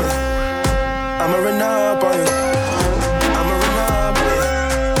up on you. I'ma run up on you. I'ma run up on you.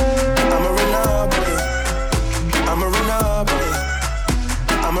 I'ma run up on you. I'ma run up on you.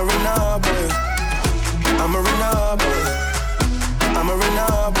 I'ma run up on you. I'ma run up on you. I'ma run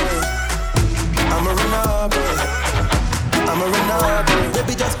up on you. I'ma run up on you. I'ma run up on you.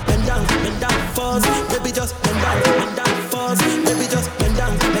 Baby, just bend down, pause. Baby, just bend down, pause. Baby, just bend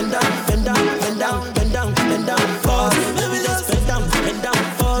down, pause. Baby, just bend down, pause. Baby,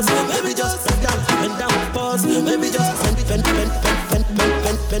 just bend down, pause. Baby, just bend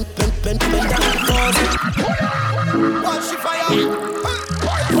down, pause. Watch the fire.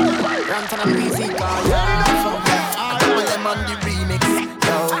 Rantana music, all them on the remix.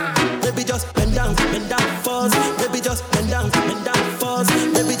 Baby, just bend down, pause. Baby, just bend down, pause. Baby, just bend down, pause.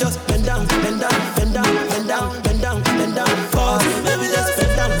 Baby, just bend down, pause. Baby, just bend down, pause. Baby, just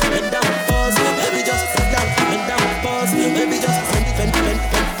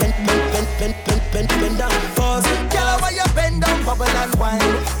bend down, pause. Girl, why you bend down, bubble and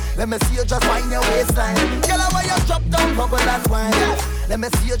wine? Let me see you just wind your waistline. Girl, why you drop down, bubble and wine? Let me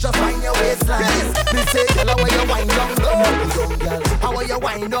see you just wind your waistline. Me say, girl, why you wind down low? How are you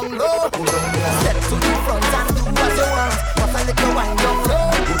wind down low? Step to the front and do what you want. What's a little wind down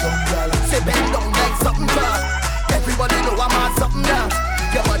low? Say bend down. something fast. Everybody know I'm on something dance.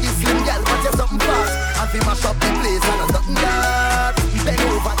 Your body slim, girl, but you're something fast. And fi mash up the place and I'm nothing dance. Bend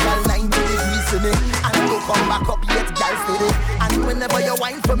over, girl, 90 degrees for me. And don't come back up yet, girl, steady. And whenever you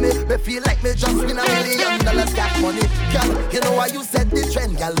whine for me feel like me just win $1 million cash money. Girl, you know why you set the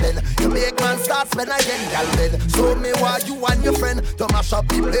trend, girl, then. You make man start spend again, girl, then. Show me why you and your friend to mash up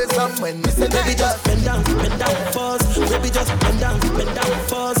the place and when me say, baby, just bend down, pause. Baby, just bend down,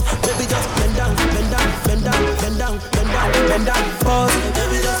 pause. Baby, just bend down, pause.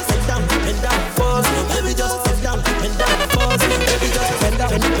 Baby, just bend down, pause. Baby, just bend down, pause. Baby, just bend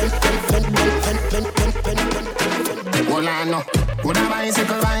down, Hold on, no. Would a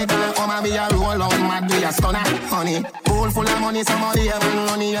bicycle rider, come and be a roll out, mad be a stunner, honey. Pool full of money, somebody even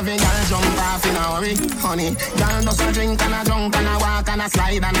money, every girl jump off in a hurry, honey. Girl does a drink and a drunk and a walk and a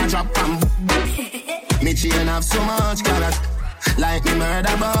slide and a drop and me chain have so much color, like me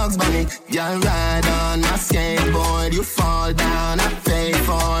murder bugs bunny. Girl ride on a skateboard, you fall down, I pay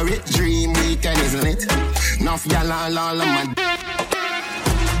for it. Dream weekend, isn't it? Enough girl all of my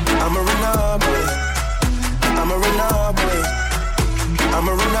I'm a runner boy, I'm a runner boy, I'm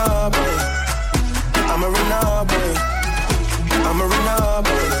a runner boy, I'm a runner boy, I'm a runner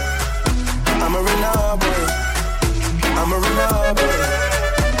boy, I'm a runner boy, I'm a runner boy,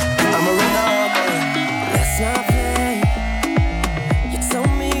 I'm a runner boy. Let's not play. You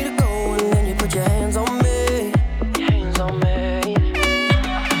told me to go and then you put your hands on me. Hands on me.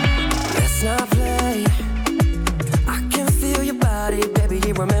 Let's not play. I can feel your body, baby,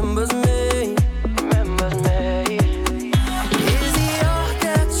 it remembers me. Remembers me. Is he all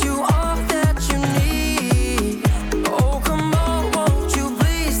that you need? Oh, come on, won't you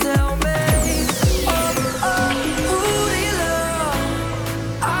please tell me? Oh, who do you love?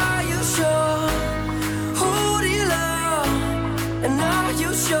 Are you sure? Who do you love? And are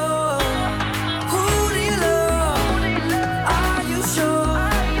you sure? Who do you love? Are you sure?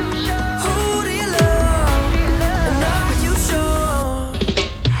 Who do you love? And are you sure?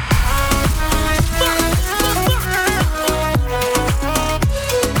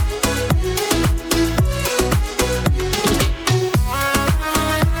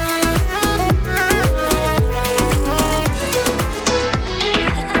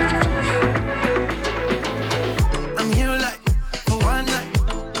 I'm here like for one night,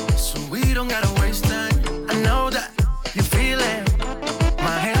 so we don't gotta waste time. I know that you feel it.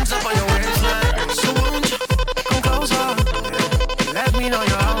 My hands up on your waistline, so won't you come closer? Let me know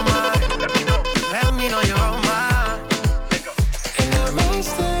you're all mine. Let me know you're all mine. And I might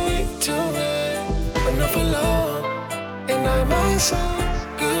stay too late, but not for long. And I might say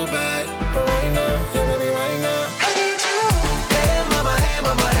goodbye, but right now, yeah, baby, right now. I need you. Hey, mama, hey,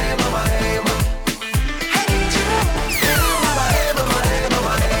 mama, hey, mama, hey, mama. I need you. Hey, mama, hey, mama, hey,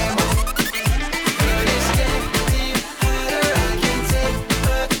 mama, hey, mama. Girl, this game deep, harder, I can take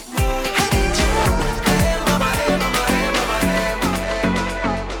back more. I need you. Hey, mama, hey, mama, hey, mama, hey,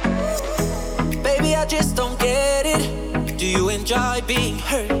 mama. Baby, I just don't get it. Do you enjoy being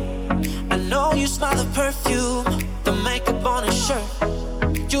hurt? I know you smell the perfume, the makeup on his shirt.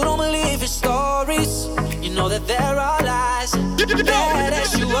 You don't believe his stories. You know that there are lies. Bad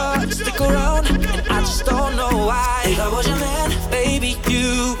as you are, stick around, and I just don't know why. If I was your man, baby,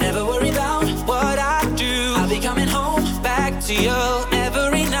 you never worry about what I do. I'll be coming home back to you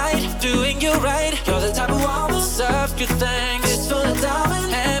every night, doing you right. You're the type of woman who serve good things. It's full of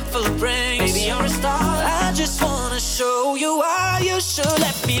diamond, handful of rings. Baby, you're a star. I just wanna show you why you should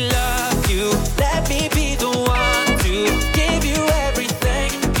let me love you. Let me be the one to give you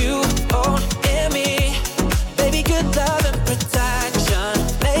everything you own in me. Baby, good love and protection.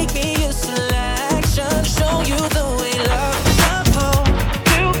 Make me your selection. Show you the way love is supposed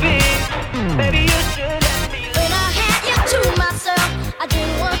to be. Baby, you should let me love. When I had you to myself, I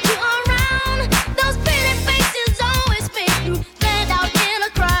didn't want you around. Those pretty faces always make you stand out in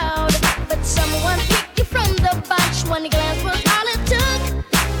a crowd. But someone picked you from the bunch. One glance was all it took.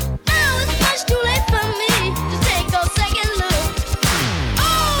 Now it's much too late for me to take those second looks.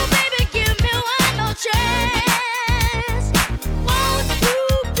 Oh, baby, give me one more chance. Won't you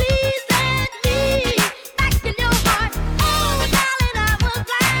please let me back in your heart? Oh, darling, I was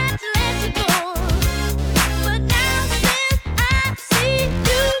glad to let you go. But now since I see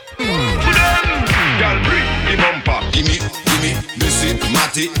you in Girl, bring the bumper. Gimme, listen,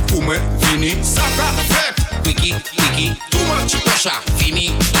 Mattic, Pume, Vini, Saka, Fek, Wiki, too much pressure, Vini.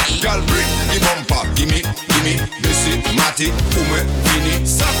 Girl, bring the bumper. Gimme, listen, Mattic, Pume, Vini,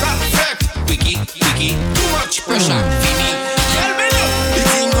 Saka, Fek, Wiki, too much pressure, Vini. Girl, below, the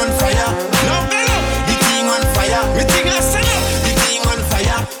thing on fire. No, below, the thing on fire. Me thing I sell up, the thing on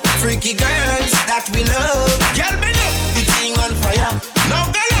fire. Freaky girls that we love.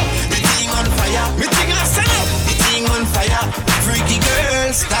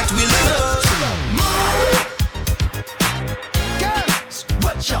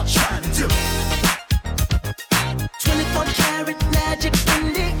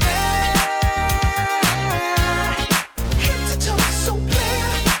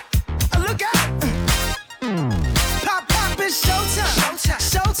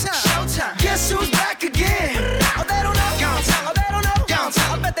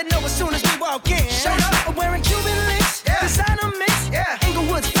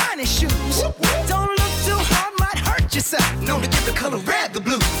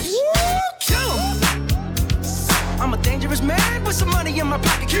 my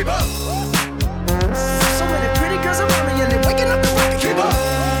pocket. Keep up. So many pretty girls around me and they waking up the rocket. Keep up.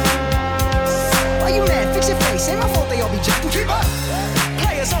 Why you mad? Fix your face. Ain't my fault they all be jacking. Keep up.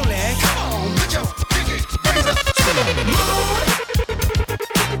 Players only. Come on, put your pinky raise up to the moon.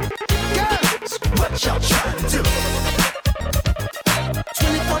 Girls, what y'all trying to do?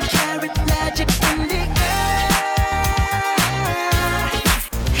 24 karat magic in the air.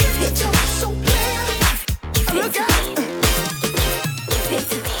 If you don't so clear, look out.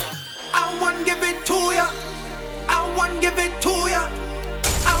 I want give it to ya. I want give it to ya.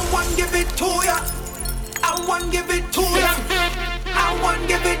 I want give it to ya. I want give it to ya. I want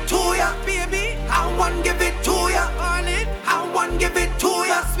give it to ya, baby. I want give it to ya, honey. I want give it to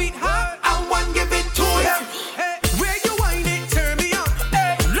ya, sweetheart. I want give it to ya. Hey, where you whine it, turn me on.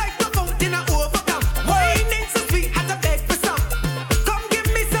 Hey, like the fountain I overcome. Whining so sweet, had to beg for some. Come give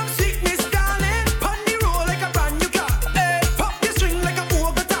me some sweetness, darling. Pon the roll like a brand new car. Hey, pop your string like a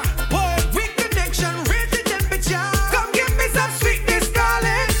Bogota. Boy, weak connection, raise the temperature. Come give me some sweetness,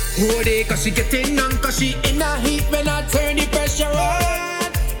 darling. Hold it, cause she getting on, cause she in a heat when I turn the pressure on.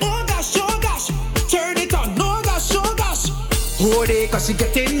 Oh gosh, turn it on, oh gosh, oh gosh. Hold it, cause she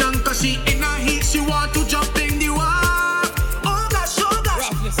getting on, cause she in a heat, she want to jump in the water. Oh gosh,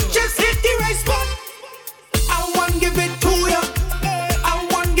 Just hit the right spot. I want give it